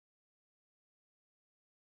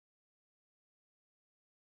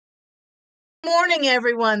Morning,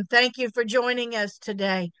 everyone. Thank you for joining us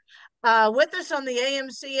today. With us on the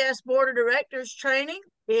AMCS Board of Directors training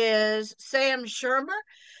is Sam Schirmer.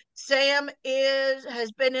 Sam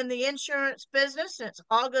has been in the insurance business since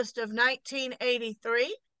August of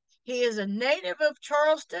 1983. He is a native of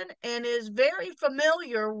Charleston and is very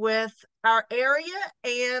familiar with our area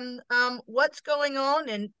and what's going on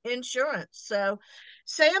in insurance. So,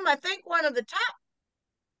 Sam, I think one of the top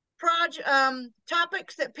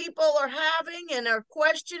topics that people are having and are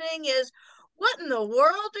questioning is what in the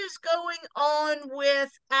world is going on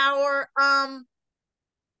with our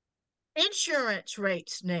insurance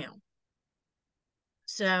rates now.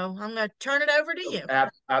 So I'm going to turn it over to you.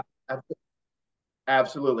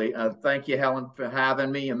 Absolutely. Thank you, Helen, for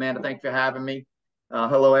having me. Amanda, thank you for having me.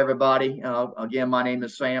 Hello, everybody. Again, my name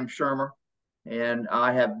is Sam Schirmer, and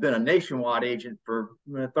I have been a nationwide agent for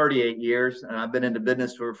 38 years, and I've been into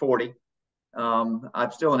business for 40.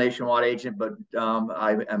 I'm still a nationwide agent, but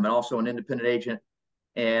I am also an independent agent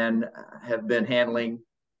and have been handling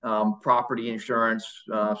property insurance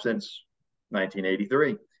since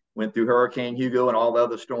 1983. Went through Hurricane Hugo and all the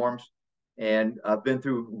other storms. And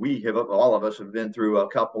all of us have been through a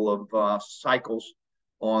couple of cycles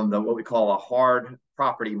on what we call a hard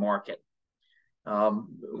property market.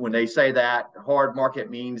 When they say that, hard market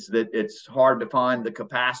means that it's hard to find the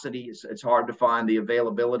capacity, it's hard to find the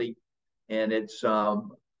availability, and it's a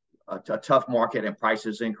tough market and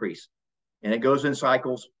prices increase. And it goes in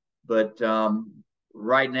cycles, but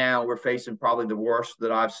right now we're facing probably the worst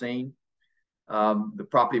that I've seen. The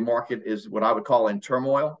property market is what I would call in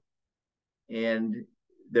turmoil. And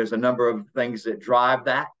there's a number of things that drive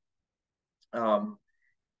that.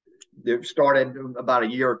 It started about a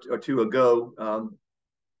year or two ago.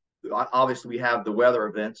 Obviously, we have the weather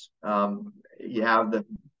events. You have the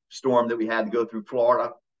storm that we had to go through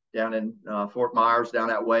Florida, down in Fort Myers, down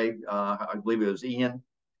that way. I believe it was Ian.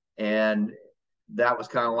 And that was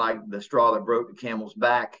kind of like the straw that broke the camel's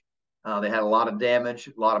back. They had a lot of damage,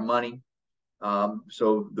 a lot of money.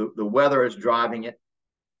 So the weather is driving it.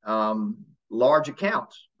 Large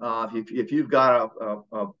accounts. If you've got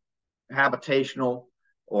a habitational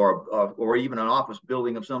or even an office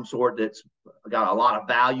building of some sort that's got a lot of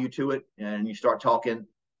value to it, and you start talking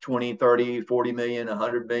 20, 30, 40 million,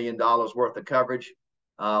 $100 million worth of coverage,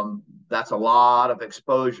 that's a lot of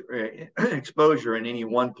exposure in any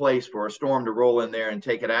one place for a storm to roll in there and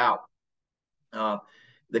take it out.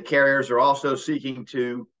 The carriers are also seeking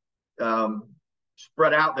to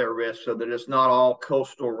spread out their risk so that it's not all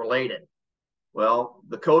coastal related. Well,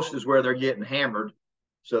 the coast is where they're getting hammered.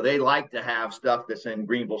 So they like to have stuff that's in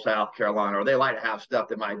Greenville, South Carolina, or they like to have stuff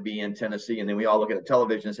that might be in Tennessee. And then we all look at the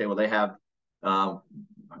television and say, well, they have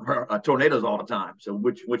tornadoes all the time. So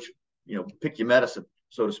which pick your medicine,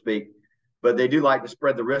 so to speak. But they do like to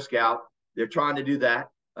spread the risk out. They're trying to do that.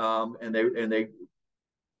 And they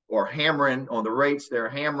are hammering on the rates. They're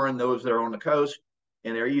hammering those that are on the coast,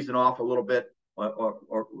 and they're easing off a little bit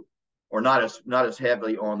or not as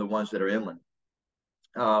heavily on the ones that are inland.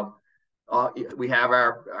 We have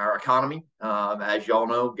our economy. As y'all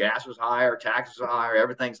know, gas is higher, taxes are higher,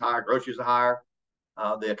 everything's higher, groceries are higher.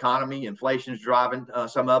 The economy, inflation is driving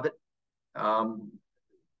some of it.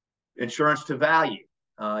 Insurance to value.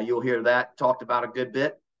 You'll hear that talked about a good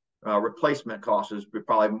bit. Replacement cost is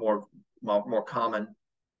probably more common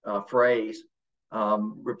phrase.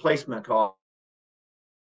 Replacement cost.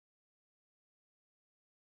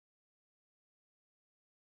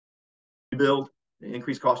 Rebuild, the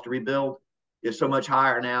increased cost to rebuild is so much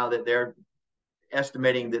higher now that they're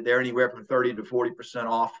estimating that they're anywhere from 30 to 40%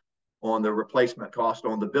 off on the replacement cost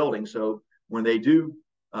on the building. So when they do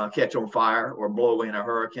catch on fire or blow away in a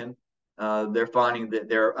hurricane, they're finding that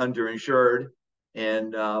they're underinsured.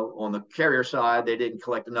 And on the carrier side, they didn't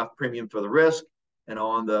collect enough premium for the risk. And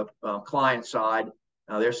on the client side,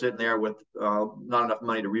 they're sitting there with not enough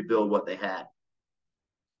money to rebuild what they had.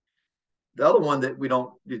 The other one that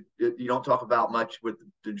you don't talk about much with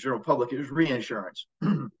the general public is reinsurance.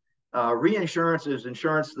 Reinsurance is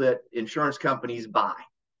insurance that insurance companies buy.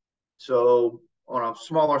 So on a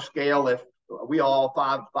smaller scale, if we all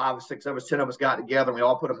five or six of us, 10 of us got together and we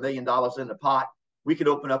all put $1 million in the pot, we could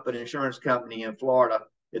open up an insurance company in Florida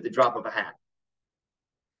at the drop of a hat.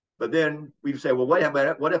 But then we say, well, wait a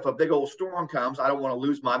minute, what if a big old storm comes? I don't want to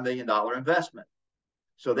lose my $1 million investment.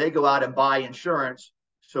 So they go out and buy insurance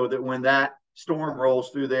so that when that storm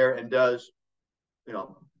rolls through there and does,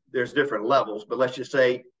 there's different levels, but let's just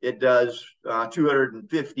say it does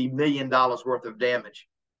 $250 million worth of damage.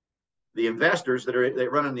 The investors that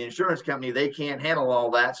run in the insurance company, they can't handle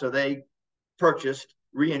all that. So they purchased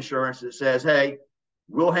reinsurance that says, hey,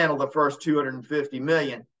 we'll handle the first $250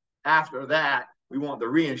 million. after that, we want the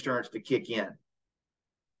reinsurance to kick in.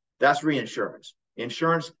 That's reinsurance.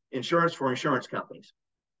 Insurance for insurance companies.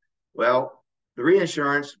 Well, the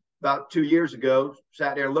reinsurance about 2 years ago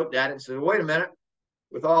sat there and looked at it and said, wait a minute,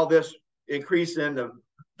 with all this increase in the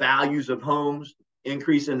values of homes,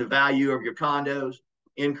 increase in the value of your condos,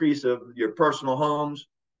 increase of your personal homes,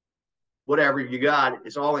 whatever you got,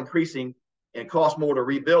 it's all increasing and costs more to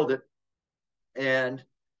rebuild it. And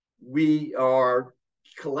we are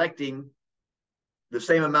collecting the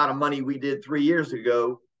same amount of money we did 3 years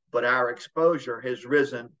ago, but our exposure has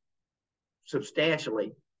risen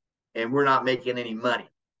substantially and we're not making any money.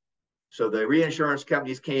 So the reinsurance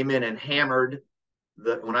companies came in and hammered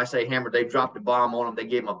when I say hammered, they dropped the bomb on them. They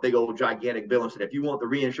gave them a big old gigantic bill and said, if you want the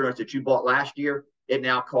reinsurance that you bought last year, it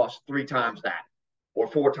now costs 3 times that, or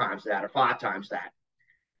 4 times that, or 5 times that.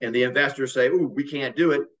 And the investors say, ooh, we can't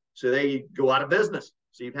do it. So they go out of business.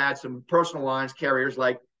 So you've had some personal lines carriers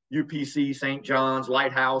like UPC, St. John's,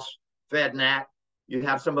 Lighthouse, FedNat. You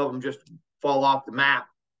have some of them just fall off the map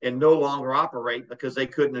and no longer operate because they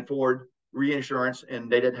couldn't afford reinsurance and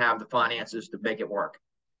they didn't have the finances to make it work.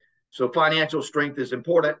 So financial strength is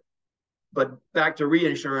important, but back to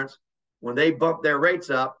reinsurance, when they bump their rates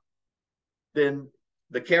up, then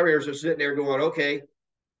the carriers are sitting there going, okay,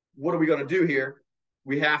 what are we going to do here?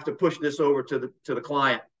 We have to push this over to the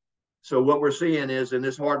client. So what we're seeing is in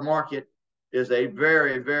this hard market is a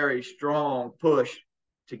very, very strong push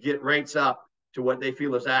to get rates up to what they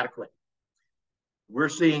feel is adequate. We're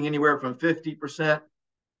seeing anywhere from 50%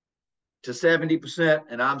 to 70%,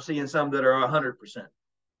 and I'm seeing some that are 100%.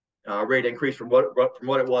 Rate increase from what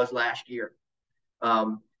it was last year.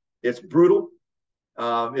 It's brutal.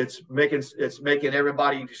 It's making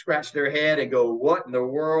everybody scratch their head and go, what in the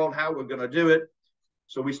world? How are we going to do it?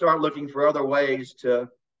 So we start looking for other ways to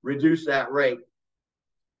reduce that rate.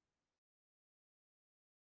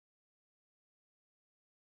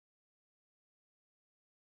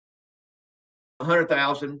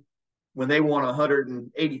 $100,000 when they want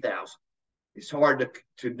 $180,000. It's hard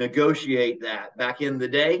to negotiate that. Back in the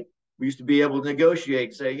day, we used to be able to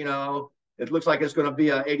negotiate, say, you know, it looks like it's going to be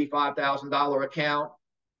an $85,000 account.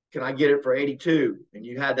 Can I get it for 82? And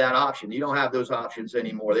you had that option. You don't have those options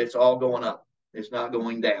anymore. It's all going up. It's not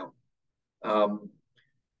going down.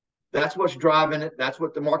 That's what's driving it. That's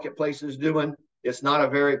what the marketplace is doing. It's not a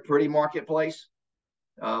very pretty marketplace.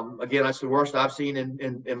 Again, that's the worst I've seen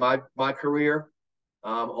in my career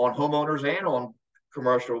on homeowners and on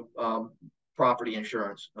commercial property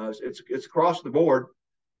insurance. It's across the board.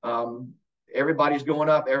 Everybody's going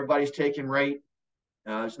up. Everybody's taking rate.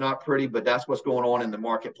 It's not pretty, but that's what's going on in the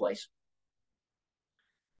marketplace.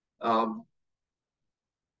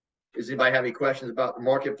 Does anybody have any questions about the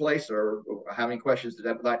marketplace, or have any questions that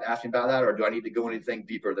I'd like to ask me about that, or do I need to go anything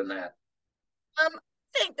deeper than that? I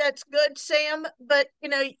think that's good, Sam. But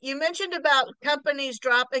you mentioned about companies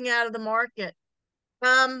dropping out of the market.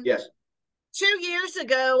 Yes. 2 years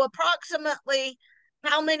ago, approximately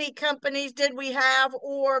how many companies did we have?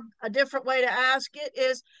 Or a different way to ask it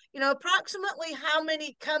is, approximately how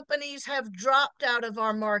many companies have dropped out of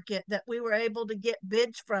our market that we were able to get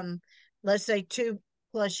bids from, let's say 2+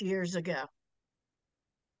 years ago?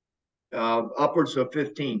 Upwards of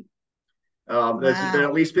 15. There's been Wow.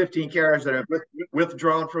 at least 15 carriers that have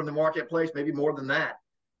withdrawn from the marketplace, maybe more than that.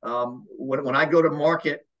 When I go to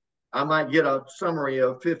market, I might get a summary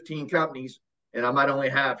of 15 companies, and I might only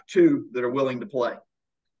have 2 that are willing to play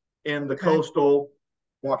in the coastal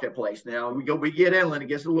marketplace. Now we get inland, it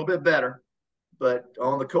gets a little bit better, but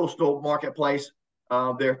on the coastal marketplace,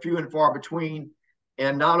 they're few and far between.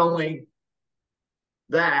 And not only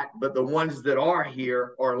that, but the ones that are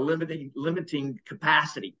here are limiting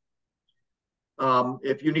capacity.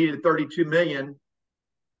 If you needed 32 million,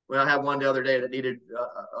 well, I had one the other day that needed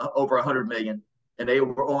over 100 million, and they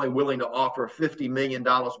were only willing to offer $50 million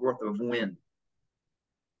worth of wind.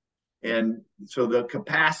 And so the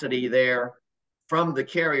capacity there from the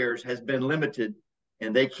carriers has been limited,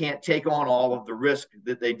 and they can't take on all of the risk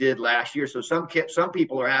that they did last year. So some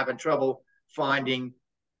people are having trouble finding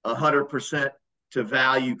 100% to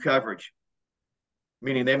value coverage,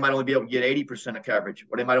 meaning they might only be able to get 80% of coverage,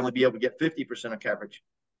 or they might only be able to get 50% of coverage.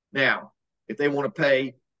 Now, if they want to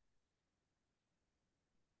pay,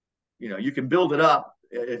 you can build it up.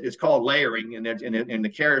 It's called layering, and the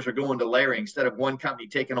carriers are going to layering. Instead of one company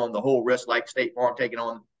taking on the whole risk, like State Farm taking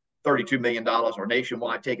on $32 million or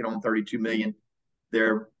Nationwide taking on $32 million,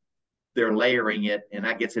 they're layering it, and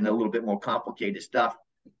that gets into a little bit more complicated stuff.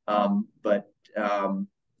 But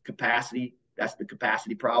capacity, that's the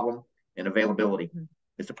capacity problem, and availability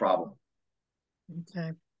is the problem.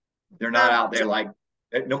 Okay. They're not out there like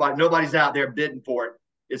nobody's out there bidding for it.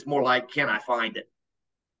 It's more like, can I find it?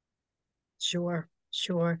 Sure,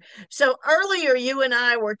 sure. So earlier you and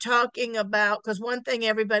I were talking about, because one thing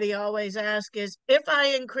everybody always asks is if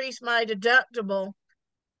I increase my deductible,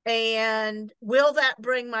 and will that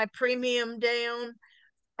bring my premium down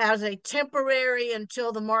as a temporary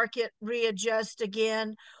until the market readjusts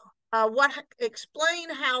again? What explain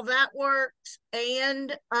how that works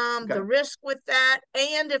and Okay. the risk with that,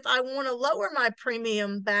 and if I want to lower my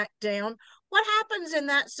premium back down, what happens in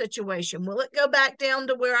that situation? Will it go back down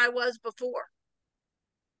to where I was before?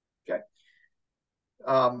 Okay.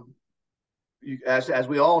 Um, as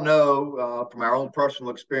we all know from our own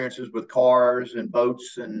personal experiences with cars and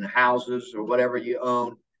boats and houses or whatever you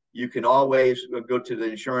own, you can always go to the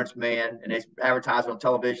insurance man and they advertise on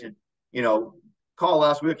television. You know, call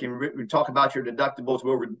us. We can talk about your deductibles.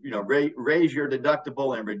 We'll raise your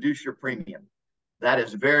deductible and reduce your premium. That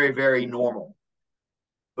is very, very normal.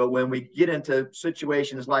 But when we get into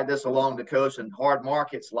situations like this along the coast and hard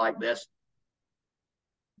markets like this,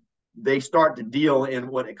 they start to deal in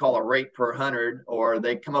what they call a rate per 100, or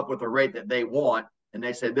they come up with a rate that they want, and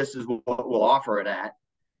they say, this is what we'll offer it at.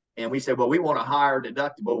 And we say, well, we want a higher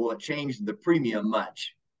deductible. Will it change the premium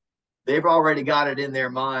much? They've already got it in their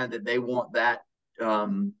mind that they want that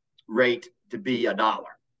rate to be $1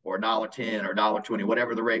 or $1.10 or $1.20,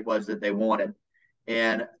 whatever the rate was that they wanted.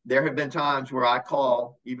 And there have been times where I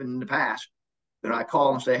call, even in the past, that I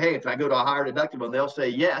call and say, hey, if I go to a higher deductible, and they'll say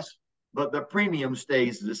yes, but the premium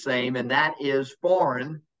stays the same. And that is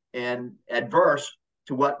foreign and adverse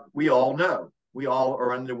to what we all know. We all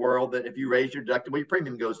are in the world that if you raise your deductible, your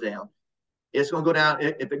premium goes down. It's going to go down.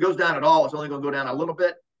 If it goes down at all, it's only going to go down a little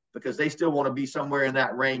bit because they still want to be somewhere in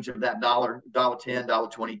that range of that $1.10,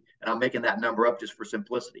 $1.20. And I'm making that number up just for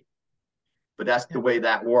simplicity. But that's the way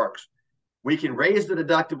that works. We can raise the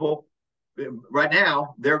deductible. Right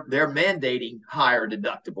now, they're mandating higher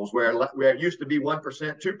deductibles where it used to be 1%,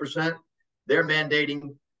 2%. They're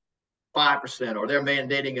mandating 5%, or they're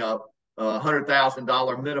mandating a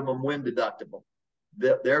 $100,000 minimum wind deductible.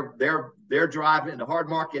 They're driving in the hard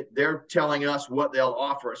market. They're telling us what they'll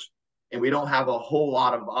offer us, and we don't have a whole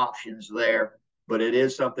lot of options there. But it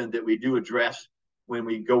is something that we do address when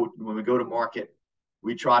we go to market.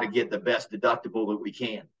 We try to get the best deductible that we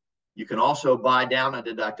can. You can also buy down a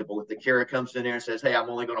deductible if the carrier comes in there and says, hey, I'm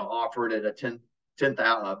only going to offer it at a 10%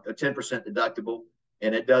 deductible,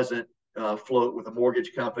 and it doesn't float with a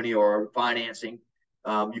mortgage company or financing.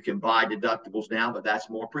 You can buy deductibles down, but that's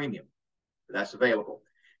more premium. That's available.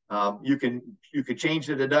 You can change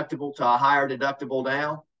the deductible to a higher deductible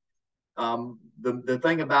down. The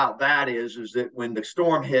thing about that is that when the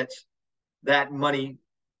storm hits, that money,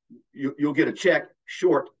 you'll get a check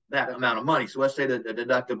short that amount of money. So let's say that the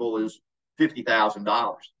deductible is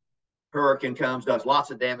 $50,000. Hurricane comes, does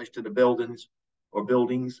lots of damage to the buildings,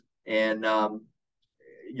 and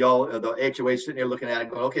y'all, the HOA is sitting there looking at it,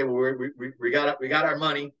 going, okay, well, we got our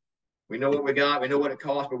money, we know what we got, we know what it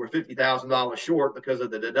costs, but we're $50,000 short because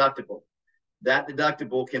of the deductible. That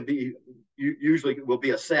deductible can be usually will be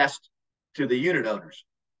assessed to the unit owners,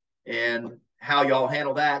 and how y'all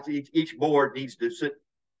handle that. Each board needs to sit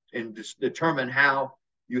and determine how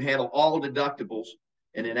you handle all deductibles.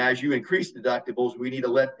 And then as you increase deductibles, we need to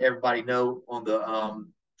let everybody know on the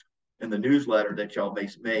in the newsletter that y'all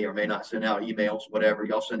may or may not send out, emails, whatever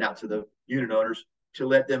y'all send out to the unit owners, to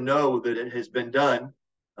let them know that it has been done.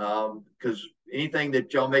 Because anything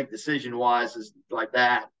that y'all make decision wise is like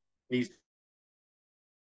that needs to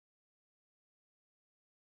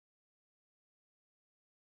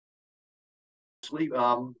sleep.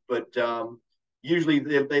 But usually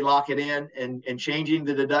they lock it in, and changing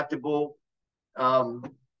the deductible,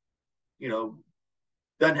 you know,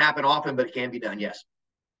 doesn't happen often, but it can be done. Yes.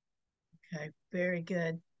 Okay, very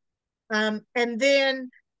good. And then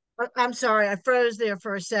I'm sorry, I froze there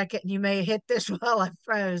for a second. You may hit this while I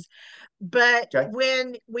froze. But Okay.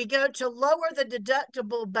 when we go to lower the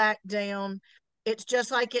deductible back down, it's just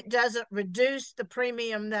like it doesn't reduce the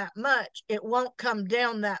premium that much. It won't come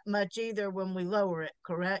down that much either when we lower it,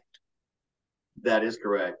 correct? That is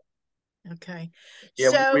correct. Okay. Yeah,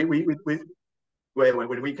 So, when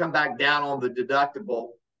we come back down on the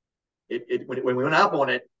deductible, when we went up on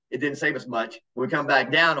it, it didn't save us much. When we come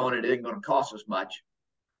back down on it, it isn't going to cost us much.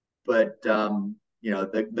 But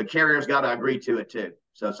the carriers got to agree to it too.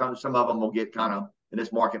 So some of them will get kind of, in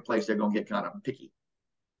this marketplace, they're going to get kind of picky.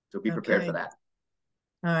 So be prepared for okay. that.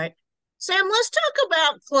 All right. Sam, let's talk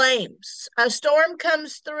about claims. A storm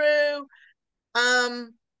comes through.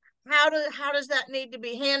 Um, how does that need to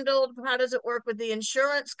be handled? How does it work with the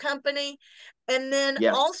insurance company? And then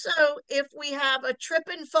Yeah. also, if we have a trip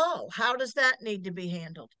and fall, how does that need to be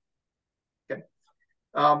handled? Okay.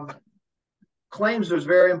 Um, Claims is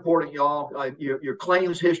very important, y'all. Your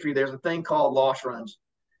claims history, there's a thing called loss runs.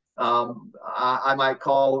 I might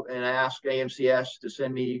call and ask AMCS to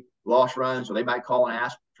send me loss runs, or they might call and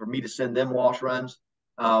ask for me to send them loss runs.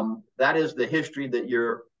 That is the history that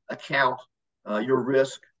your account, your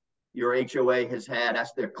risk, your HOA has had.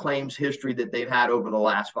 That's their claims history that they've had over the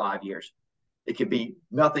last 5 years. It could be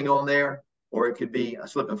nothing on there, or it could be a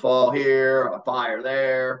slip and fall here, a fire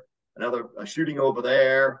there, a shooting over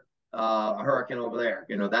there, a hurricane over there.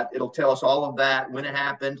 That it'll tell us all of that, when it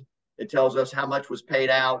happened. It tells us how much was paid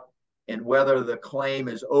out and whether the claim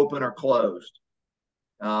is open or closed.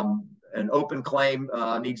 An open claim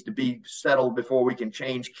needs to be settled before we can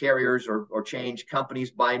change carriers or change companies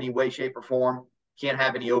by any way, shape, or form. Can't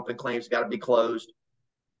have any open claims. Got to be closed.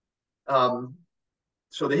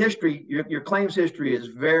 So the history, your claims history is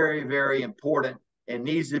very, very important and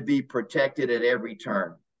needs to be protected at every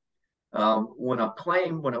turn. When a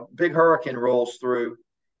big hurricane rolls through,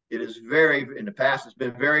 in the past, it's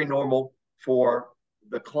been very normal for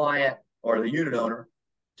the client or the unit owner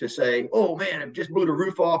to say, oh man, it just blew the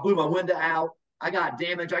roof off, blew my window out. I got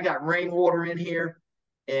damage. I got rainwater in here.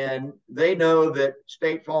 And they know that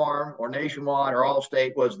State Farm or Nationwide or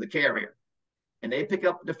Allstate was the carrier. And they pick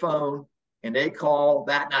up the phone and they call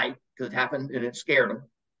that night because it happened and it scared them.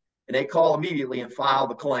 And they call immediately and file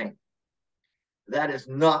the claim. That is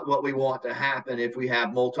not what we want to happen if we have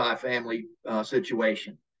multifamily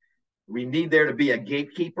situation. We need there to be a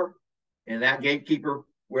gatekeeper, and that gatekeeper,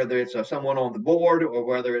 whether it's someone on the board or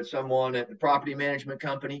whether it's someone at the property management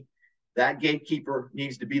company, that gatekeeper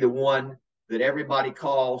needs to be the one that everybody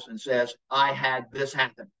calls and says, I had this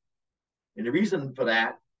happen. And the reason for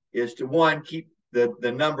that is to, one, keep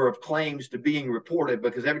the number of claims to being reported,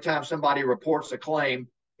 because every time somebody reports a claim,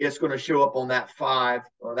 it's going to show up on that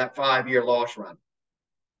 5-year loss run.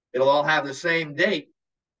 It'll all have the same date,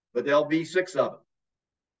 but there'll be 6 of them.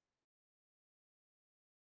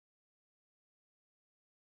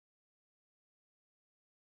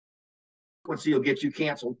 Frequency will get you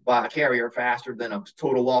canceled by a carrier faster than a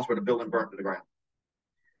total loss where the building burnt to the ground.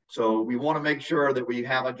 So we want to make sure that we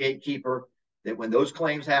have a gatekeeper, that when those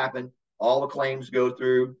claims happen, all the claims go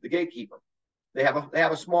through the gatekeeper. They have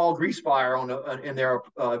a small grease fire in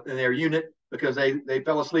their unit because they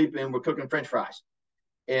fell asleep and were cooking French fries,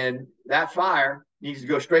 and that fire needs to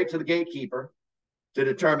go straight to the gatekeeper to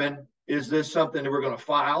determine, is this something that we're going to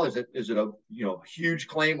file? Is it a huge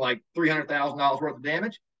claim like $300,000 worth of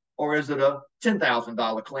damage, or is it a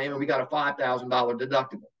 $10,000 claim and we got a $5,000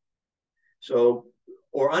 deductible? So,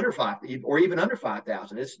 or under even under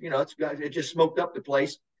 5,000. It just smoked up the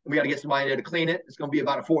place. We got to get somebody there to clean it. It's going to be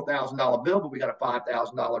about a $4,000 bill, but we got a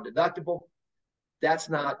 $5,000 deductible. That's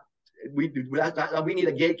not. We need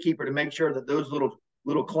a gatekeeper to make sure that those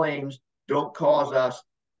little claims don't cause us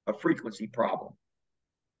a frequency problem.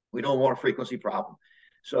 We don't want a frequency problem.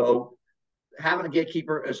 So having a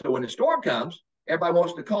gatekeeper. So when the storm comes, everybody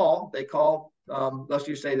wants to call. They call. Let's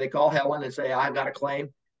just say they call Helen and say, I've got a claim.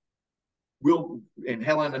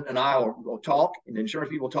 Helen and I will talk, and the insurance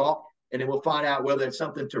people talk, and then we'll find out whether it's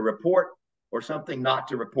something to report or something not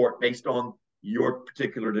to report based on your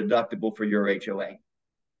particular deductible for your HOA.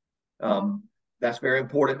 That's very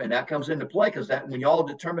important, and that comes into play because that when y'all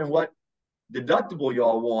determine what deductible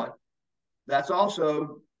y'all want, that's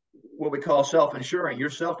also what we call self-insuring. You're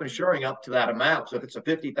self-insuring up to that amount. So if it's a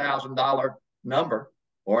 $50,000 number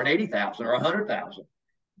or an $80,000 or $100,000,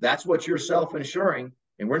 that's what you're self-insuring,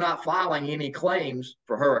 and we're not filing any claims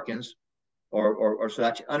for hurricanes or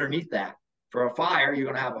such underneath that. For a fire, you're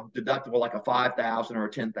going to have a deductible like a $5,000 or a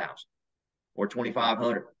 $10,000 or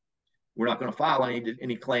 $2,500. We're not going to file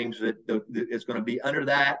any claims that it's going to be under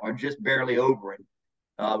that or just barely over it.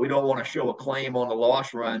 We don't want to show a claim on the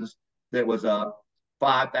loss runs that was a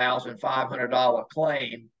 $5,500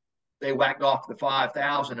 claim. They whacked off the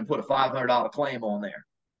 $5,000 and put a $500 claim on there.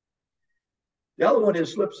 The other one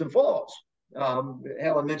is slips and falls.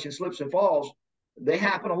 Helen mentioned slips and falls. They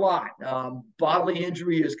happen a lot. Bodily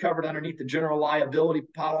injury is covered underneath the general liability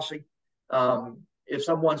policy. If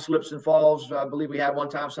someone slips and falls, I believe we had one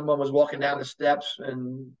time someone was walking down the steps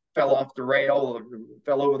and fell off the rail or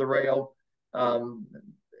fell over the rail.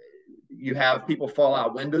 You have people fall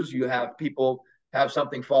out windows. You have people have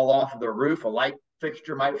something fall off of their roof. A light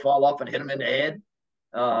fixture might fall off and hit them in the head.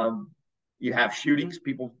 You have shootings.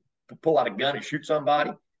 People pull out a gun and shoot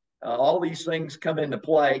somebody. All these things come into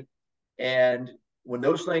play. And when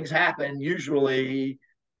those things happen, usually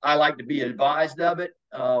I like to be advised of it.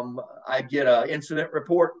 I get an incident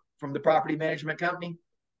report from the property management company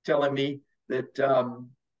telling me that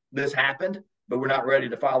this happened, but we're not ready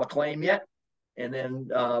to file a claim yet. And then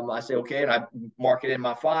I say, okay, and I mark it in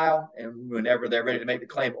my file. And whenever they're ready to make the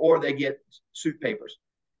claim, or they get suit papers.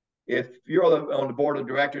 If you're on the board of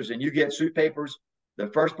directors and you get suit papers, the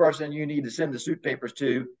first person you need to send the suit papers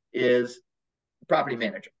to is the property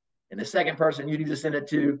manager. And the second person you need to send it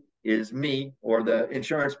to is me or the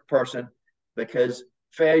insurance person, because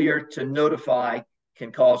failure to notify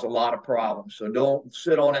can cause a lot of problems. So don't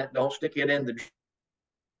sit on it. Don't stick it in the.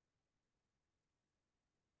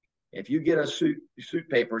 If you get a suit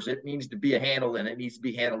papers, it needs to be handled, and it needs to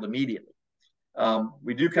be handled immediately.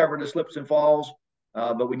 We do cover the slips and falls,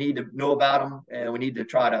 but we need to know about them, and we need to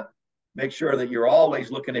try to make sure that you're always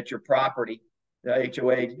looking at your property. The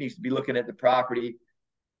HOA needs to be looking at the property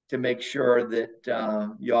to make sure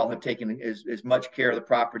that you all have taken as much care of the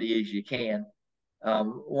property as you can.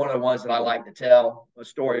 One of the ones that I like to tell a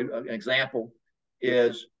story, an example,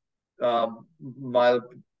 is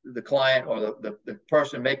the client or the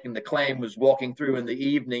person making the claim was walking through in the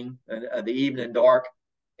evening dark,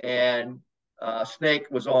 and a snake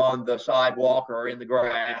was on the sidewalk or in the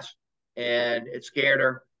grass, and it scared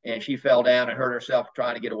her, and she fell down and hurt herself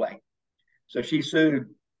trying to get away. So she sued,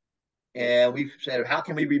 and we said, how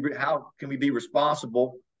can we be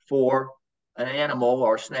responsible for an animal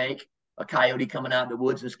or a snake, a coyote coming out in the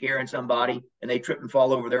woods and scaring somebody, and they trip and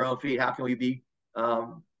fall over their own feet? How can we be?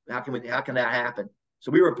 How can that happen?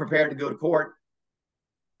 So we were prepared to go to court.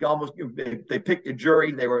 They picked a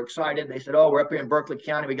jury. They were excited. They said, "Oh, we're up here in Berkeley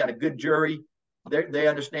County. We got a good jury. They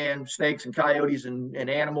understand snakes and coyotes and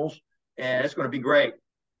animals, and it's going to be great."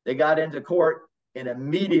 They got into court, and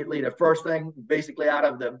immediately the first thing basically out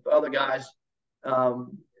of the other guy's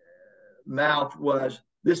mouth was,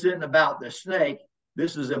 "This isn't about the snake.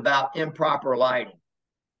 This is about improper lighting."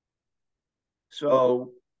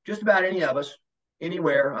 So just about any of us,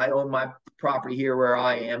 anywhere, I own my property here where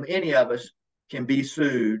I am, any of us can be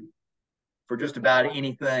sued for just about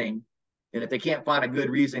anything. And if they can't find a good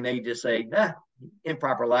reason, they just say, nah,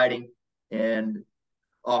 improper lighting, and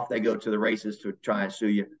off they go to the races to try and sue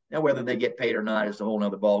you. Now, whether they get paid or not is a whole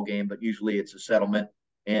nother ball game, but usually it's a settlement,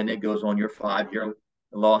 and it goes on your 5-year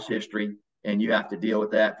loss history, and you have to deal with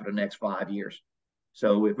that for the next 5 years.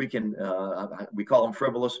 So if we can, we call them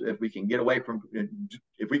frivolous, if we can get away from,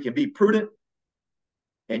 if we can be prudent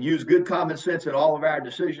and use good common sense in all of our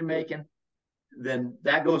decision making, then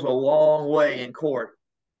that goes a long way in court,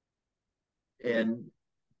 and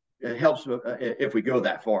it helps if we go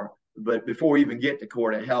that far. But before we even get to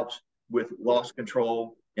court, it helps with loss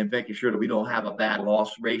control and making sure that we don't have a bad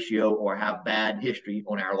loss ratio or have bad history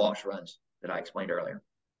on our loss runs that I explained earlier.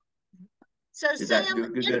 So Is Sam,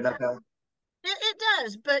 that good enough? It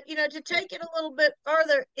does, but to take it a little bit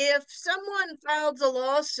further, if someone files a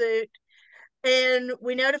lawsuit and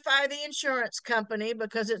we notify the insurance company,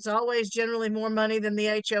 because it's always generally more money than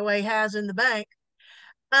the HOA has in the bank,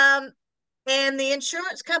 and the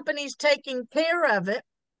insurance company's taking care of it,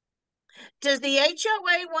 does the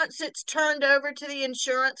HOA, once it's turned over to the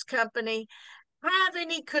insurance company, have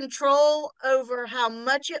any control over how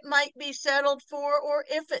much it might be settled for, or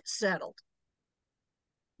if it's settled?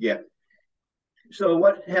 Yeah. So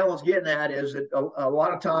what Helen's getting at is that a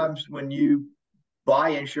lot of times when you buy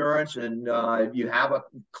insurance and you have a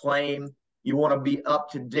claim, you want to be up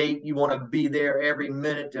to date. You want to be there every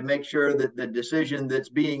minute to make sure that the decision that's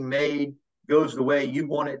being made goes the way you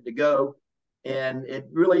want it to go. And it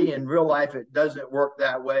really, in real life, it doesn't work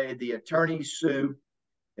that way. The attorneys sue.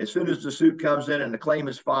 As soon as the suit comes in and the claim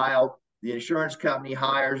is filed, the insurance company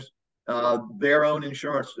hires their own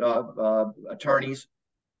insurance attorneys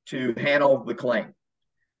to handle the claim.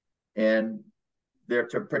 And they're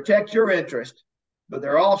to protect your interest, but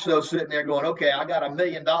they're also sitting there going, okay, I got $1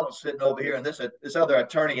 million sitting over here, and this other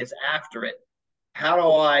attorney is after it. How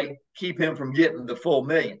do I keep him from getting the full $1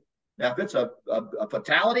 million? Now, if it's a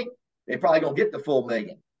fatality, they probably gonna get the full $1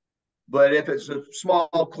 million. But if it's a small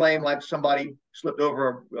claim, like somebody slipped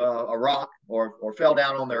over a rock or fell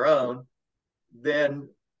down on their own, then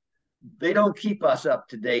they don't keep us up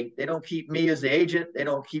to date. They don't keep me as the agent. They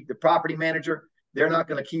don't keep the property manager. They're not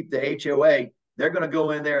going to keep the HOA. They're going to go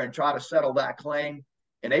in there and try to settle that claim.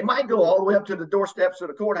 And they might go all the way up to the doorsteps of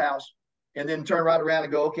the courthouse and then turn right around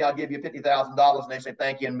and go, okay, I'll give you $50,000. And they say,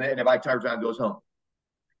 thank you. And everybody turns around and goes home.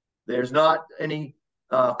 There's not any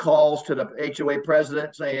calls to the HOA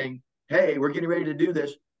president saying, hey, we're getting ready to do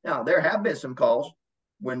this. Now, there have been some calls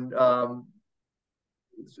when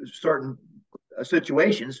certain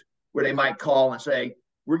situations where they might call and say,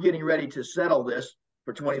 we're getting ready to settle this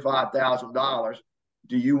for $25,000.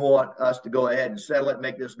 Do you want us to go ahead and settle it,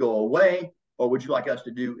 make this go away, or would you like us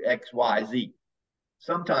to do X, Y, Z?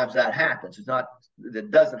 Sometimes that happens.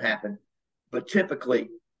 It doesn't happen, but typically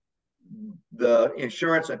the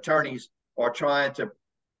insurance attorneys are trying to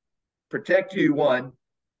protect you, one,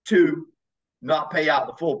 two, not pay out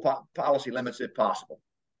the full policy limits if possible,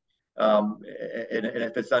 and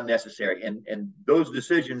if it's unnecessary. And those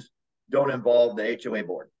decisions don't involve the HOA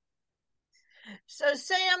board. So,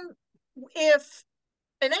 Sam, if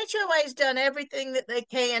an HOA has done everything that they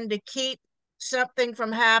can to keep something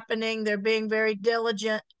from happening, they're being very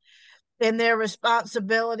diligent in their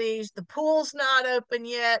responsibilities. The pool's not open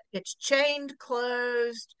yet, it's chained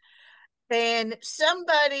closed, and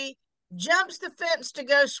somebody jumps the fence to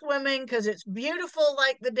go swimming because it's beautiful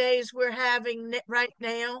like the days we're having right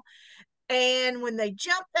now. And when they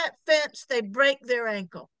jump that fence, they break their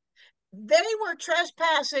ankle. They were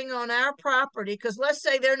trespassing on our property because let's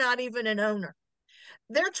say they're not even an owner.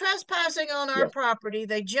 They're trespassing on our Yes. property.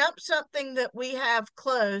 They jump something that we have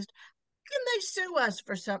closed. Can they sue us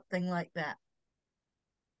for something like that?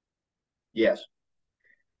 Yes.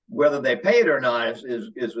 Whether they pay it or not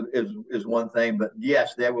is one thing, but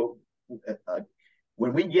yes, they will.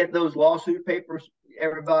 When we get those lawsuit papers,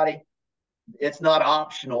 everybody, it's not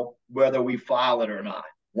optional whether we file it or not.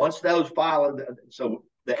 Once those filed, so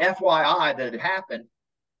the FYI that it happened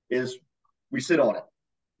is we sit on it.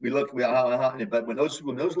 We look, but when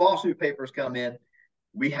those lawsuit papers come in,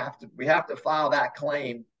 we have to file that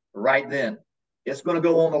claim right then. It's going to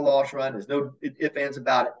go on the loss run. There's no ifs, ands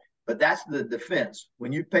about it. But that's the defense.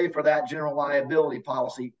 When you pay for that general liability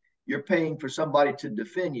policy, you're paying for somebody to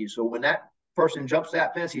defend you. So when that person jumps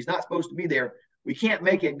that fence, he's not supposed to be there. We can't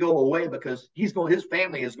make it go away because his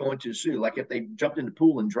family is going to sue. Like if they jumped in the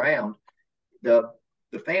pool and drowned, the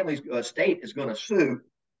family's estate is going to sue,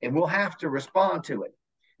 and we'll have to respond to it.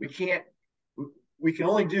 We can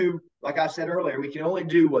only do, like I said earlier, we can only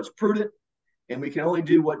do what's prudent, and we can only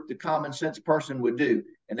do what the common sense person would do.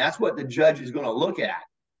 And that's what the judge is going to look at.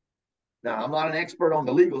 Now, I'm not an expert on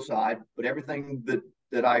the legal side, but everything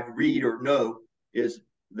that I read or know is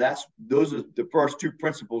those are the first two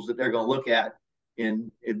principles that they're going to look at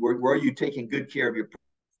in where are you taking good care of your.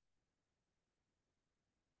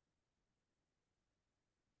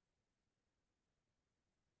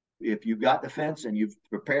 If you've got the fence and you've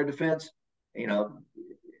prepared the fence, and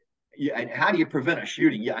how do you prevent a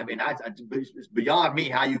shooting? Yeah, I mean, it's beyond me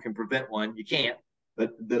how you can prevent one. You can't,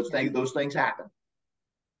 but those things happen.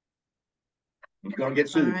 You're going to get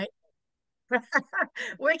sued. All right.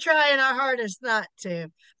 We're trying our hardest not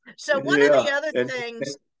to. So one of Yeah. the other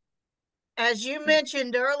things, as you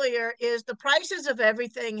mentioned earlier, is the prices of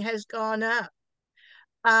everything has gone up.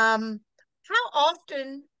 How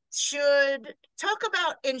often should talk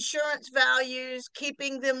about insurance values,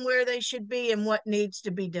 keeping them where they should be, and what needs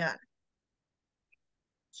to be done?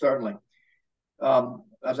 Certainly.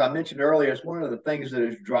 As I mentioned earlier, it's one of the things that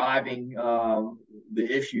is driving the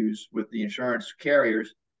issues with the insurance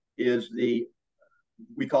carriers is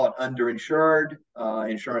we call it underinsured,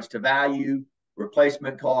 insurance to value,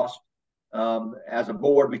 replacement cost. As a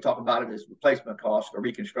board, we talk about it as replacement cost or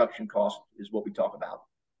reconstruction cost is what we talk about.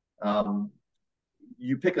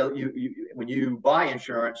 When you buy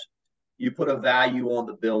insurance, you put a value on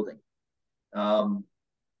the building.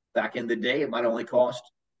 Back in the day, it might only cost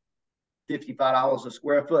 $55 a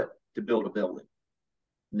square foot to build a building.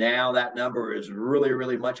 Now that number is really,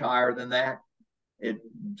 really much higher than that.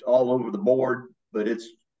 It's all over the board, but it's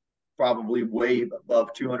probably way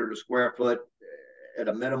above 200 a square foot at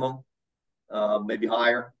a minimum, maybe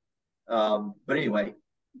higher. But anyway,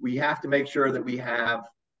 we have to make sure that we have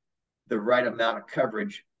the right amount of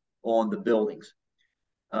coverage on the buildings.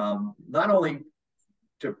 Not only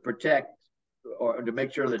to protect or to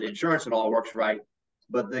make sure that insurance and all works right,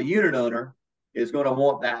 but the unit owner is going to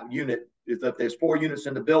want that unit. If there's 4 units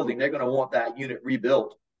in the building, they're going to want that unit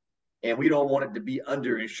rebuilt. And we don't want it to be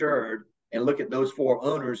underinsured and look at those 4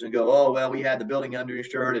 owners and go, oh, well, we had the building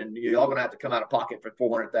underinsured and you're all going to have to come out of pocket for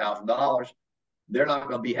 $400,000. They're not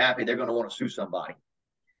going to be happy. They're going to want to sue somebody.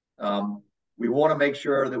 We want to make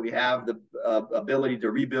sure that we have the ability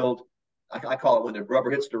to rebuild. I call it when the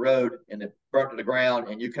rubber hits the road and it's burnt to the ground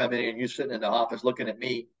and you come in and you're sitting in the office looking at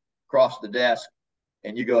me across the desk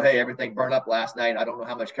and you go, hey, everything burned up last night. I don't know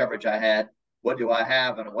how much coverage I had. What do I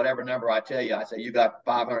have? And whatever number I tell you, I say, you got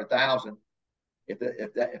 500,000.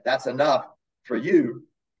 If that's enough for you,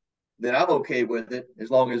 then I'm okay with it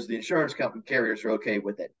as long as the insurance company carriers are okay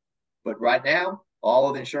with it. But right now, all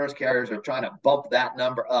of the insurance carriers are trying to bump that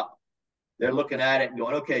number up. They're looking at it and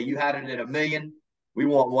going, okay, you had it at $1 million. We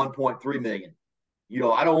want 1.3 million.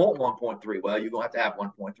 I don't want 1.3. Well, you're going to have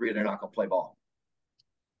 1.3 or they're not going to play ball.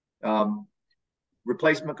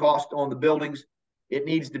 Replacement cost on the buildings, it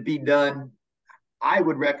needs to be done. I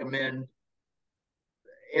would recommend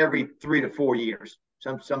every 3 to 4 years.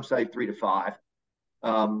 Some say 3 to 5.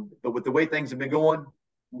 But with the way things have been going,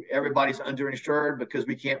 everybody's underinsured because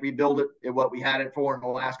we can't rebuild it at what we had it for in the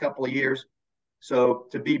last couple of years. So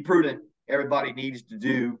to be prudent, everybody needs to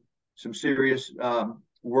do some serious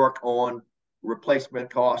work on replacement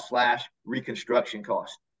cost / reconstruction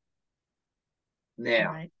cost.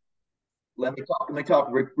 Now, right. Let me talk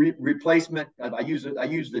replacement. I use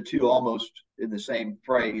the two almost in the same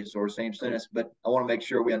phrase or same sentence, but I want to make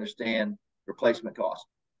sure we understand replacement cost.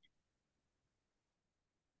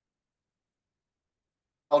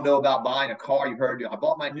 I don't know about buying a car. You heard I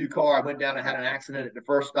bought my new car. I went down and had an accident at the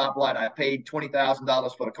first stoplight. I paid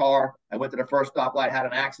 $20,000 for the car. I went to the first stoplight, had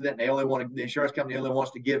an accident, and the insurance company only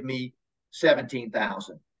wants to give me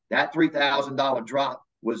 $17,000. That $3,000 drop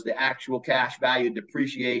was the actual cash value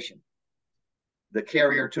depreciation. The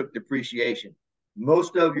carrier took depreciation.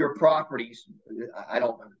 Most of your properties, I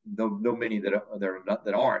don't know many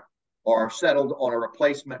that aren't, are settled on a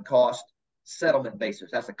replacement cost settlement basis.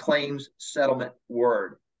 That's a claims settlement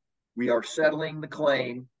word. We are settling the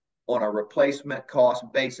claim on a replacement cost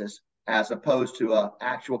basis as opposed to an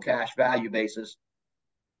actual cash value basis,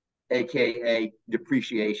 aka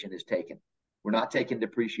depreciation is taken. We're not taking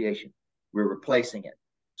depreciation. We're replacing it.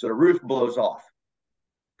 So the roof blows off.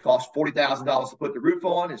 Costs $40,000 to put the roof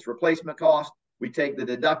on. It's replacement cost. We take the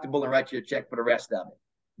deductible and write you a check for the rest of it.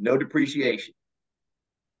 No depreciation.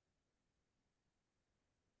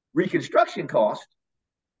 Reconstruction cost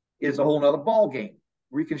is a whole nother ball game.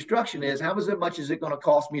 Reconstruction is how much is it going to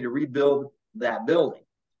cost me to rebuild that building?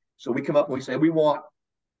 So we come up and we say we want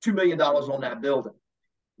 $2 million on that building.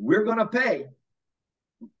 We're going to pay,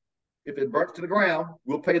 if it burns to the ground,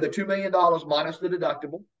 we'll pay the $2 million minus the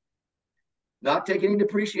deductible, not take any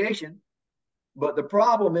depreciation. But the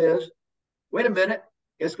problem is, wait a minute,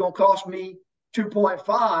 it's going to cost me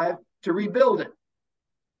 2.5 to rebuild it.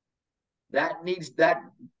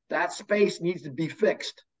 That space needs to be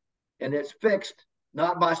fixed. And it's fixed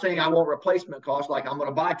not by saying I want replacement costs, like I'm going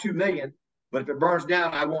to buy $2 million, but if it burns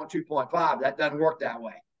down, I want 2.5. That doesn't work that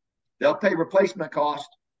way. They'll pay replacement cost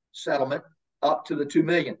settlement up to the $2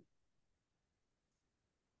 million.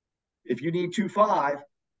 If you need 2.5,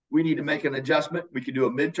 we need to make an adjustment. We can do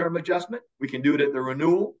a midterm adjustment. We can do it at the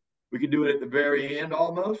renewal. We can do it at the very end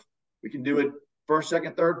almost. We can do it first,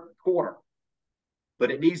 second, third quarter. But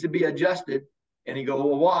it needs to be adjusted. And you go,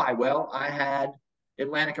 well, why? Well, I had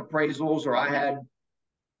Atlantic Appraisals, or I had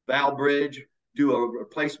Val Bridge do a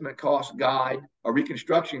replacement cost guide, a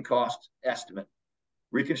reconstruction cost estimate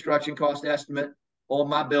on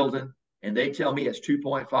my building, and they tell me it's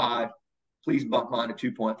 2.5. Please bump mine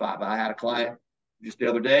to 2.5. I had a client just the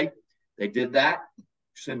other day. They did that,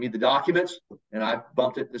 sent me the documents, and I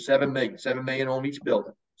bumped it to $7 million. $7 million on each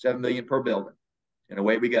building, $7 million per building, and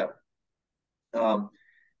away we go.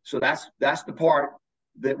 So that's the part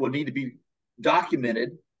that will need to be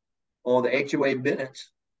documented on the HOA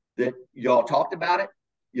minutes, that y'all talked about it,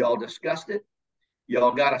 y'all discussed it,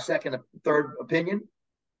 y'all got a second, third opinion,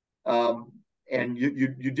 and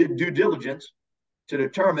you did due diligence to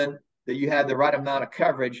determine that you had the right amount of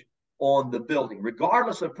coverage on the building,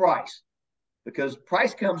 regardless of price, because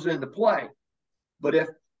price comes into play. But if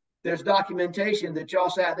there's documentation that y'all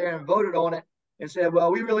sat there and voted on it and said,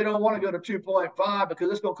 well, we really don't want to go to 2.5 because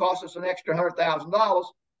it's going to cost us an extra $100,000,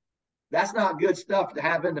 that's not good stuff to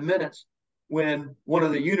have in the minutes when one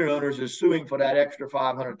of the unit owners is suing for that extra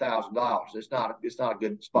 $500,000. It's not a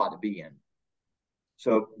good spot to be in.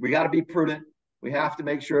 So we got to be prudent. We have to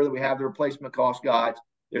make sure that we have the replacement cost guides.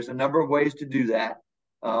 There's a number of ways to do that.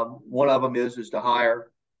 One of them is to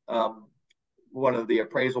hire one of the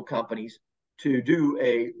appraisal companies to do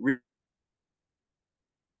a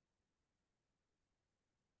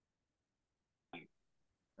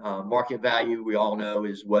market value. We all know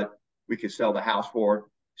is what we could sell the house for,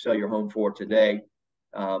 sell your home for today.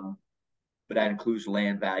 But that includes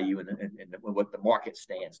land value and what the market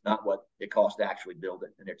stands, not what it costs to actually build it.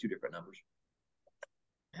 And they're two different numbers.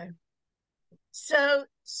 Okay. So,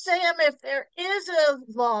 Sam, if there is a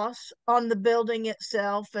loss on the building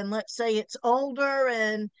itself, and let's say it's older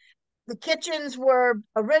and the kitchens were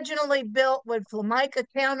originally built with Formica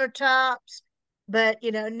countertops, but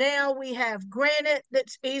now we have granite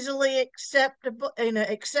that's easily acceptable,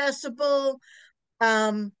 accessible.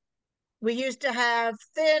 We used to have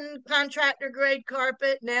thin contractor grade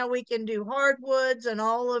carpet. Now we can do hardwoods and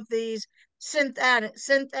all of these synthetic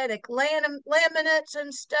laminates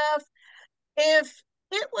and stuff. If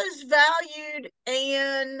it was valued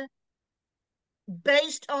and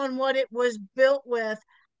based on what it was built with,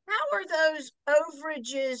 how are those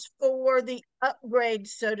overages for the upgrades,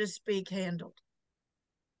 so to speak, handled?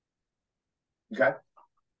 Okay.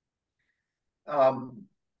 The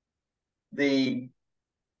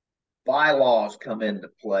bylaws come into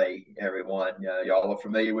play, everyone. Y'all are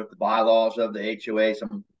familiar with the bylaws of the HOA,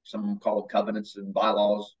 some call them covenants and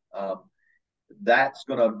bylaws. That's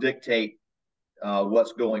going to dictate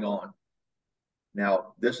what's going on.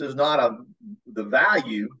 Now, this is not the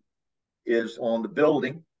value is on the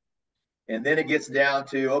building. And then it gets down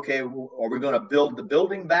to, okay, are we going to build the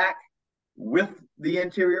building back with the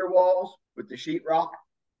interior walls, with the sheetrock?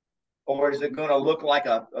 Or is it going to look like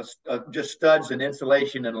just studs and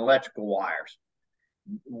insulation and electrical wires?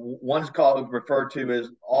 One's referred to as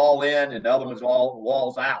all in, and the other one's all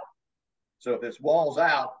walls out. So if it's walls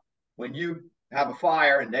out, when you have a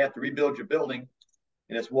fire and they have to rebuild your building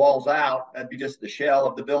and it's walls out, that'd be just the shell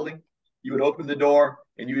of the building. You would open the door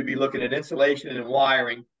and you would be looking at insulation and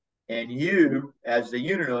wiring, and you, as the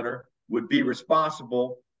unit owner, would be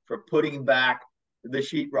responsible for putting back the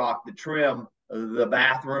sheetrock, the trim, the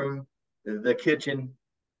bathroom, the kitchen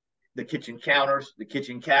counters, the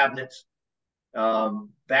kitchen cabinets.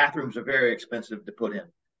 Bathrooms are very expensive to put in.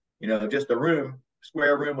 Just a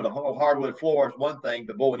square room with a whole hardwood floor is one thing,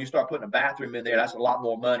 but boy, when you start putting a bathroom in there, that's a lot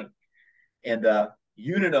more money. And the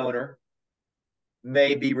unit owner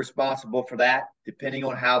may be responsible for that, depending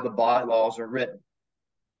on how the bylaws are written.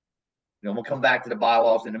 We'll come back to the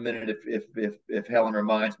bylaws in a minute if Helen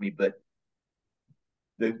reminds me. But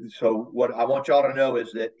so what I want y'all to know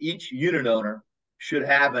is that each unit owner should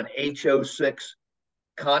have an HO6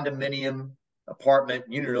 condominium apartment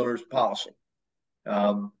unit owner's policy,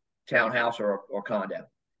 townhouse or condo.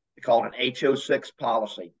 They call it an HO6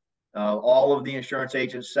 policy. All of the insurance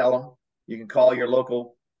agents sell them. You can call your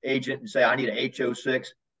local agent and say, I need an HO6.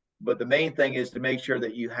 But the main thing is to make sure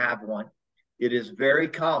that you have one. It is very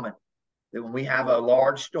common that when we have a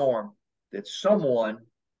large storm, that someone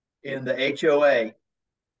in the HOA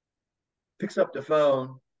picks up the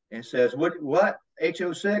phone and says, what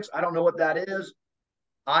HO6? I don't know what that is.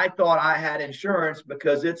 I thought I had insurance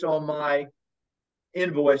because it's on my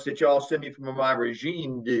invoice that y'all send me from my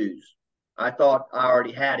regime dues. I thought I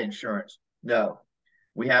already had insurance. No,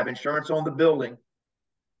 we have insurance on the building.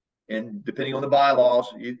 And depending on the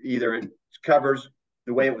bylaws, either it covers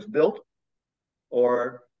the way it was built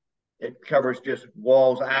or it covers just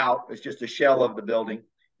walls out. It's just a shell of the building,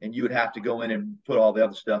 and you would have to go in and put all the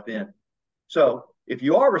other stuff in. So if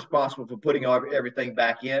you are responsible for putting everything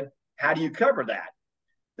back in, how do you cover that?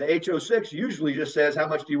 The HO6 usually just says, how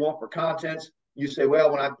much do you want for contents? You say, well,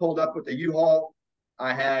 when I pulled up with the U-Haul, you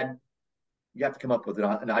have to come up with it.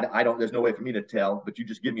 And I don't, there's no way for me to tell, but you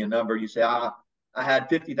just give me a number. You say, I had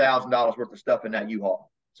 $50,000 worth of stuff in that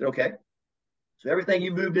U-Haul. I said, okay. So everything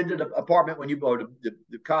you moved into the apartment when you bought the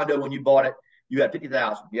condo when you bought it, you had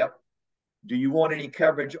 50,000. Yep. Do you want any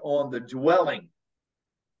coverage on the dwelling?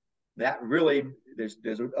 That really, there's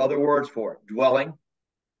other words for it. Dwelling,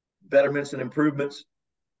 betterments and improvements,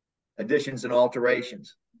 additions and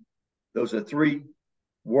alterations. Those are three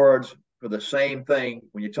words for the same thing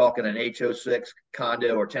when you're talking an HO6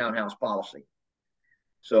 condo or townhouse policy.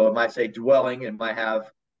 So it might say dwelling, and might have,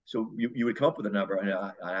 so you would come up with a number. And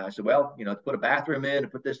I said, well, to put a bathroom in, to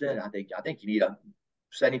put this in, I think you need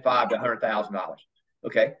 $75,000 to $100,000.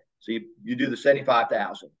 Okay, so you do the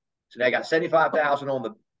 75,000. So now you got 75,000 on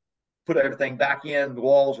the put everything back in, the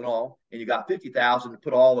walls and all, and you got 50,000 to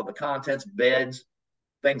put all of the contents, beds,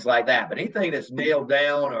 things like that. But anything that's nailed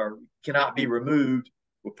down or cannot be removed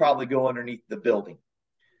will probably go underneath the building.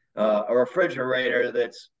 A refrigerator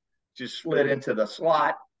that's just slid into the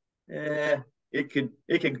slot, it could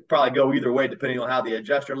probably go either way depending on how the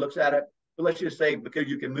adjuster looks at it. But let's just say because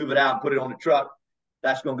you can move it out and put it on the truck,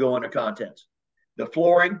 that's going to go under contents. The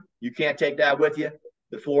flooring, you can't take that with you.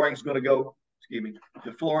 The flooring is going to go,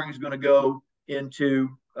 the flooring is going to go into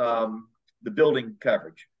the building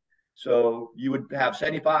coverage. So you would have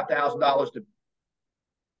 $75,000 to,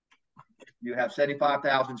 you have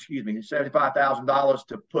 $75,000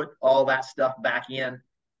 to put all that stuff back in.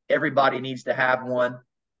 Everybody needs to have one.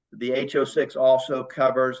 The HO6 also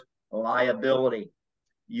covers liability.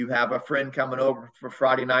 You have a friend coming over for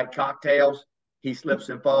Friday night cocktails. He slips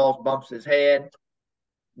and falls, bumps his head.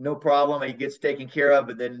 No problem. He gets taken care of.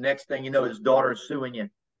 But then the next thing you know, his daughter is suing you.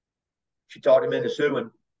 She talked him into suing.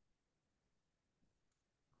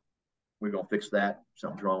 We're going to fix that.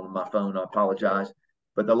 Something's wrong with my phone. I apologize.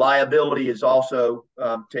 But the liability is also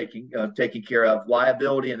taken care of.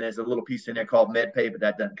 Liability, and there's a little piece in there called MedPay, but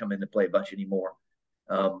that doesn't come into play much anymore.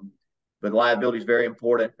 But liability is very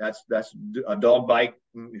important. That's a dog bite.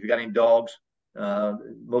 If you got any dogs,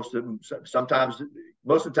 most of the times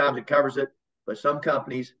it covers it. But some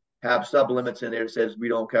companies have sublimits in there that says we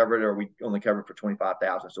don't cover it, or we only cover it for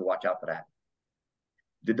 $25,000. So watch out for that.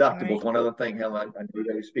 Deductibles, Right. one other thing, Helen, I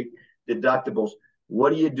know you speak. Deductibles.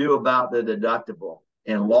 What do you do about the deductible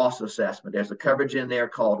and loss assessment? There's a coverage in there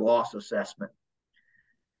called loss assessment.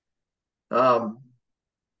 The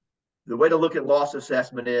way to look at loss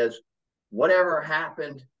assessment is whatever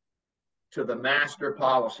happened to the master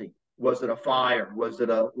policy. Was it a fire? Was it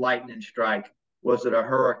a lightning strike? Was it a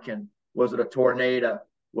hurricane? Was it a tornado?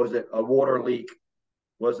 Was it a water leak?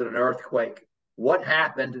 Was it an earthquake? What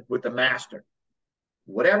happened with the master?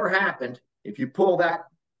 Whatever happened, if you pull that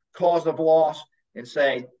cause of loss and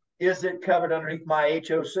say, is it covered underneath my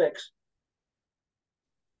HO6?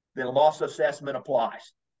 Then loss assessment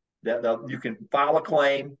applies. You can file a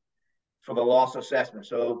claim for the loss assessment.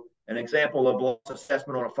 So an example of loss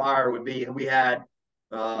assessment on a fire would be we had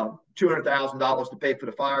 $200,000 to pay for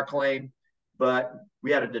the fire claim, but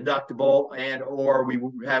we had a deductible and or we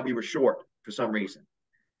were short for some reason.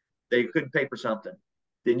 They couldn't pay for something.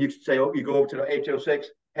 Then you say, oh, you go over to the HO6.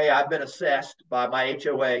 Hey, I've been assessed by my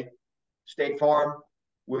HOA, State Farm.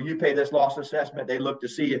 Will you pay this loss assessment? They look to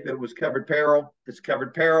see if it was covered peril. If it's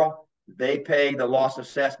covered peril, they pay the loss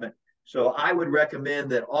assessment. So I would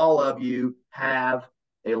recommend that all of you have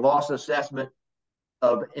a loss assessment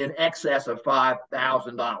of in excess of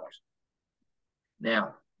 $5,000.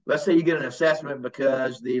 Now, let's say you get an assessment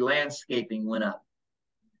because the landscaping went up.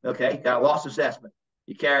 Okay, got a loss assessment.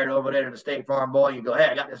 You carry it over there to the State Farm boy. You go, hey,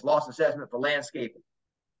 I got this loss assessment for landscaping.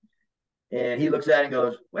 And he looks at it and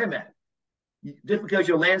goes, wait a minute. Just because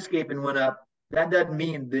your landscaping went up, that doesn't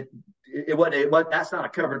mean that it wasn't. That's not a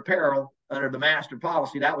covered peril under the master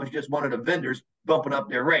policy. That was just one of the vendors bumping up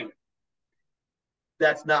their rate.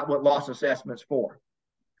 That's not what loss assessment's for.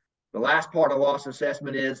 The last part of loss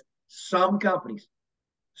assessment is some companies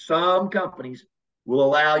will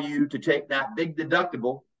allow you to take that big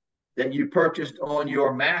deductible that you purchased on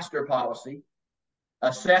your master policy,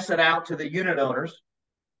 assess it out to the unit owners.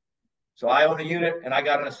 So I own a unit and I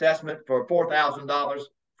got an assessment for $4,000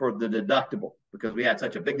 for the deductible because we had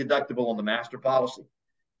such a big deductible on the master policy.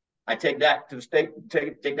 I take that to the state,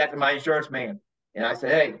 take that to my insurance man. And I say,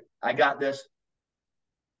 hey, I got this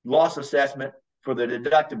loss assessment for the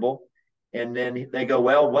deductible. And then they go,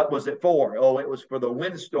 well, what was it for? Oh, it was for the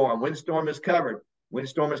windstorm. Windstorm is covered.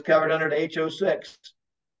 Windstorm is covered under the HO6.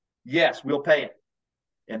 Yes, we'll pay it.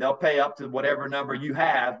 And they'll pay up to whatever number you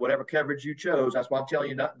have, whatever coverage you chose. That's why I'm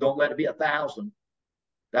telling you, don't let it be 1,000.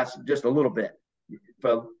 That's just a little bit.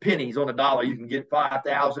 For pennies on a dollar, you can get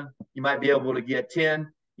 5,000. You might be able to get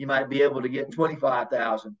 10. You might be able to get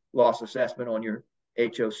 25,000 loss assessment on your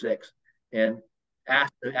HO6. And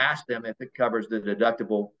ask them if it covers the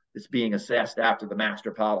deductible that's being assessed after the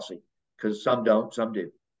master policy, because some don't, some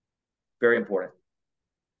do. Very important.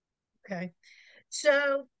 Okay.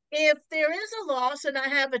 So if there is a loss and I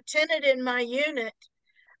have a tenant in my unit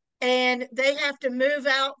and they have to move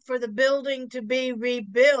out for the building to be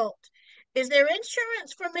rebuilt, is there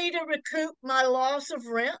insurance for me to recoup my loss of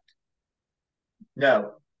rent?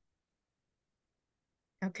 No.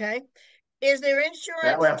 Okay. Is there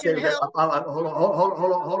insurance to help?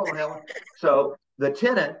 Hold on, Helen. So the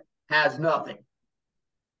tenant has nothing.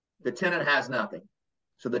 The tenant has nothing.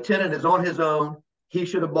 So the tenant is on his own. He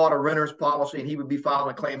should have bought a renter's policy and he would be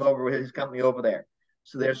filing a claim over with his company over there.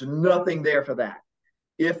 So there's nothing there for that.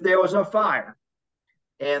 If there was a fire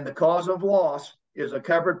and the cause of loss is a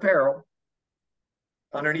covered peril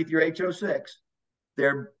underneath your HO6,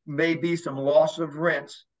 there may be some loss of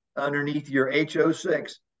rents underneath your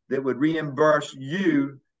HO6 that would reimburse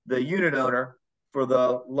you, the unit owner, for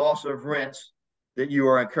the loss of rents that you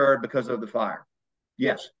are incurred because of the fire.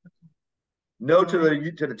 Yes. No to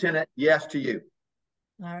the tenant, yes to you.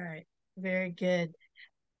 All right. Very good.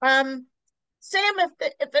 Sam,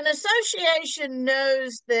 if an association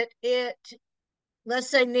knows that it, let's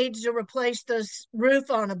say, needs to replace the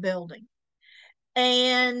roof on a building,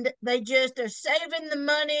 and they just are saving the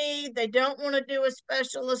money, they don't want to do a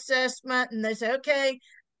special assessment, and they say, okay,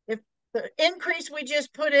 if the increase we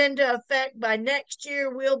just put into effect by next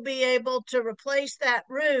year, we'll be able to replace that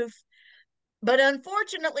roof. But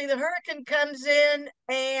unfortunately, the hurricane comes in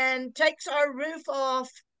and takes our roof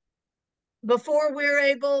off before we're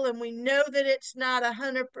able, and we know that it's not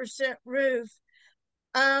 100% roof.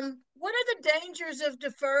 What are the dangers of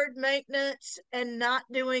deferred maintenance and not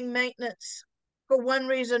doing maintenance for one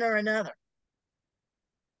reason or another?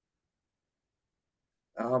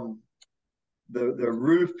 The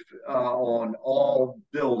roof on all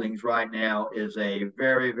buildings right now is a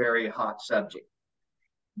very, very hot subject.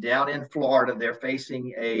 Down in Florida, they're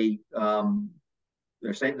facing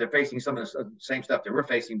they're facing some of the same stuff that we're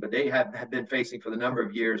facing, but they have been facing for the number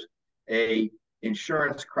of years a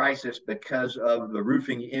insurance crisis because of the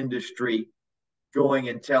roofing industry going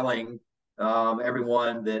and telling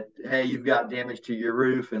everyone that, hey, you've got damage to your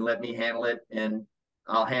roof and let me handle it, and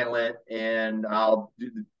I'll handle it, and I'll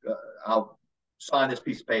sign this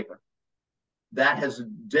piece of paper. That has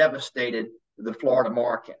devastated the Florida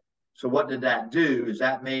market. So what did that do? Is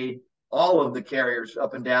that made all of the carriers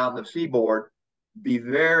up and down the seaboard be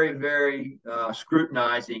very, very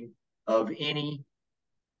scrutinizing of any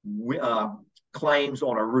claims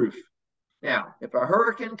on a roof. Now, if a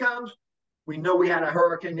hurricane comes, we know we had a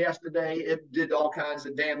hurricane yesterday. It did all kinds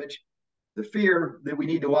of damage. The fear that we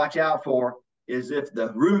need to watch out for is if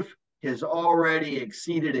the roof has already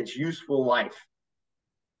exceeded its useful life.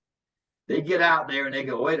 They get out there and they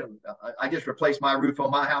go, wait a minute, I just replaced my roof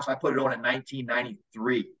on my house. I put it on in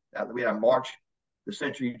 1993. We had a March, the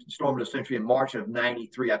century, storm of the century in March of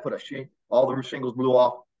 93. I put all the roof shingles blew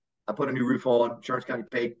off. I put a new roof on. Insurance company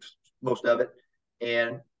paid most of it.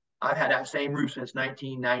 And I've had that same roof since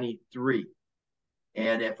 1993.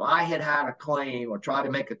 And if I had had a claim or tried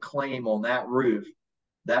to make a claim on that roof,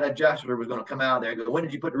 that adjuster was going to come out there and go, when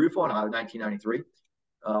did you put the roof on? I was 1993.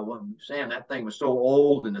 Well, Sam, that thing was so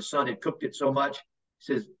old and the sun had cooked it so much.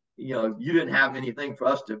 He says, you didn't have anything for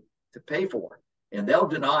us to pay for. And they'll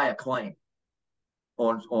deny a claim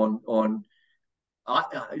on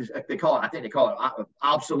they call it, I think they call it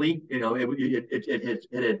obsolete. It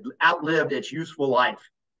had outlived its useful life.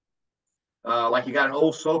 Like you got an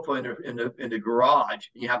old sofa in the garage,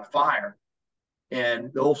 and you have a fire,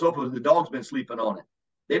 and the old sofa, the dog's been sleeping on it.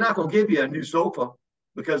 They're not going to give you a new sofa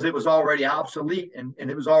because it was already obsolete and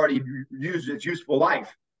it was already used its useful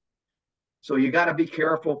life. So you got to be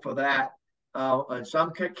careful for that. And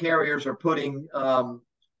some carriers are putting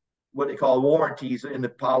what they call warranties in the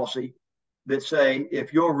policy that say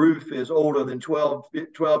if your roof is older than 12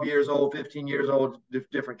 years old, 15 years old,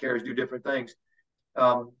 different carriers do different things.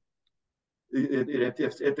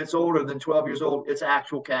 If it's older than 12 years old, it's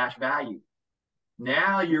actual cash value.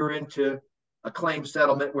 Now you're into a claim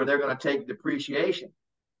settlement where they're going to take depreciation.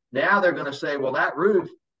 Now they're going to say, well, that roof,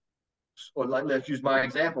 or let's use my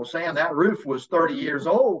example, Sam, that roof was 30 years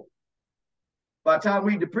old. By the time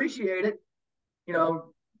we depreciate it,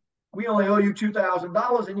 we only owe you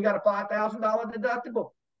 $2,000 and you got a $5,000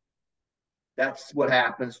 deductible. That's what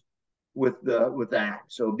happens with that.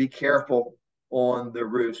 So be careful on the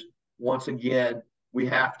roofs. Once again, we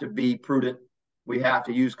have to be prudent. We have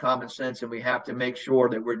to use common sense, and we have to make sure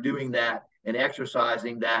that we're doing that and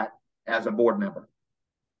exercising that as a board member.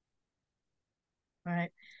 Right.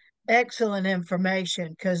 Excellent information,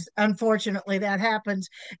 because unfortunately that happens.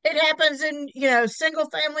 It happens in, single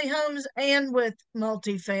family homes and with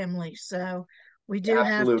multifamily. So we do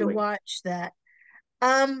have to watch that.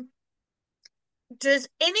 Does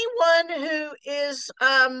anyone who is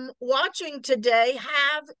watching today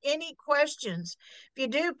have any questions? If you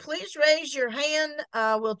do, please raise your hand.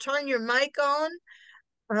 We'll turn your mic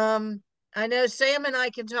on. I know Sam and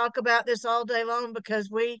I can talk about this all day long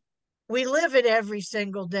because we live it every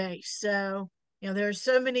single day. So, there are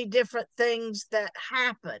so many different things that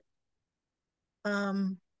happen.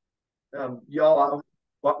 Y'all,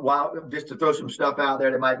 just to throw some stuff out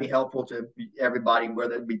there that might be helpful to everybody,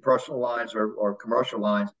 whether it be personal lines or commercial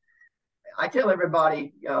lines. I tell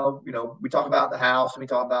everybody, we talk about the house and we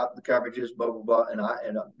talk about the coverages, blah, blah, blah.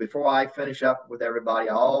 And before I finish up with everybody,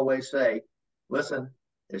 I always say, listen,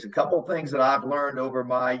 there's a couple of things that I've learned over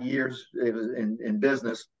my years in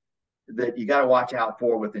business that you got to watch out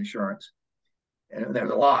for with insurance. And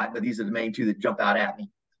there's a lot, but these are the main two that jump out at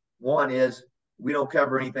me. One is we don't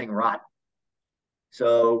cover anything rotten.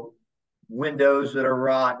 So windows that are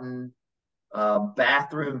rotten,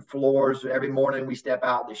 bathroom floors. Every morning we step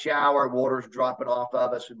out in the shower, water's dropping off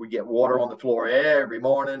of us. We get water on the floor every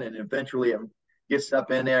morning, and eventually it gets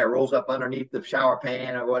up in there, it rolls up underneath the shower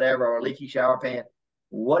pan or whatever, or a leaky shower pan.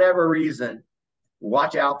 Whatever reason,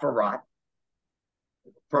 watch out for rot.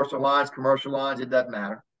 Personal lines, commercial lines, it doesn't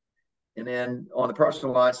matter. And then on the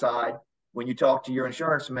personal line side, when you talk to your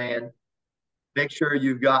insurance man, make sure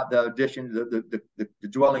you've got the addition, the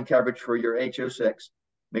dwelling coverage for your HO6.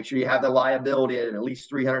 Make sure you have the liability at least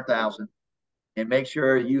 $300,000, and make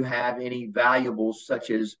sure you have any valuables such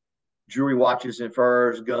as jewelry, watches, and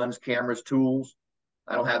furs, guns, cameras, tools.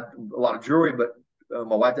 I don't have a lot of jewelry, but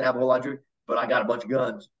my wife didn't have a whole lot of jewelry, but I got a bunch of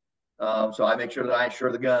guns. So I make sure that I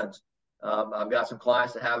insure the guns. I've got some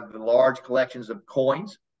clients that have large collections of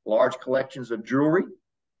coins, large collections of jewelry,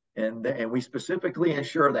 and we specifically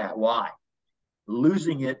insure that. Why?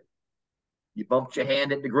 Losing it, you bumped your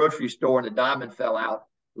hand at the grocery store and the diamond fell out.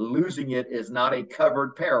 Losing it is not a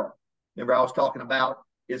covered peril. Remember, I was talking about,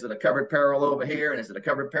 is it a covered peril over here and is it a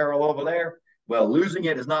covered peril over there? Well, losing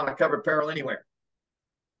it is not a covered peril anywhere.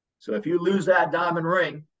 So if you lose that diamond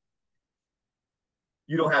ring,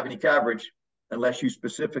 you don't have any coverage unless you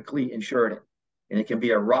specifically insured it. And it can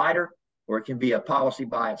be a rider or it can be a policy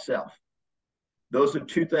by itself. Those are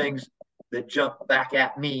two things that jump back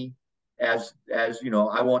at me as you know,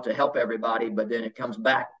 I want to help everybody, but then it comes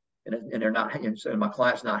back and they're not, and my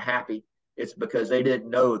client's not happy. It's because they didn't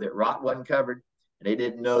know that rot wasn't covered, and they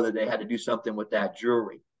didn't know that they had to do something with that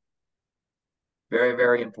jewelry. Very,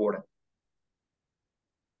 very important.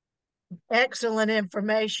 Excellent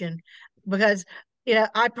information, because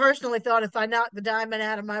I personally thought if I knocked the diamond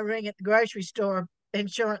out of my ring at the grocery store,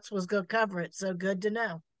 insurance was going to cover it. So good to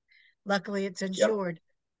know. Luckily, it's Yep. insured.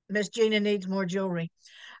 Miss Gina needs more jewelry.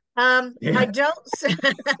 I Yeah. don't see,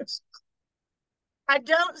 I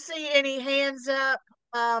don't see any hands up.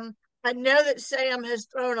 I know that Sam has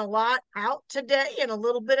thrown a lot out today in a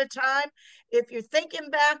little bit of time. If you're thinking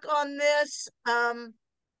back on this, and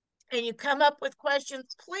you come up with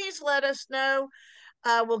questions, please let us know.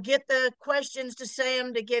 We'll get the questions to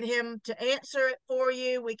Sam to get him to answer it for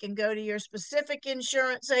you. We can go to your specific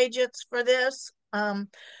insurance agents for this.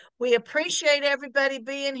 We appreciate everybody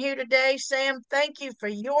being here today. Sam, thank you for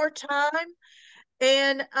your time.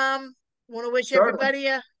 And want to wish Certainly. everybody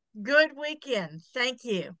a good weekend. Thank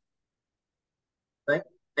you. Thank,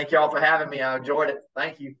 thank you all for having me. I enjoyed it.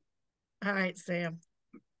 Thank you. All right, Sam.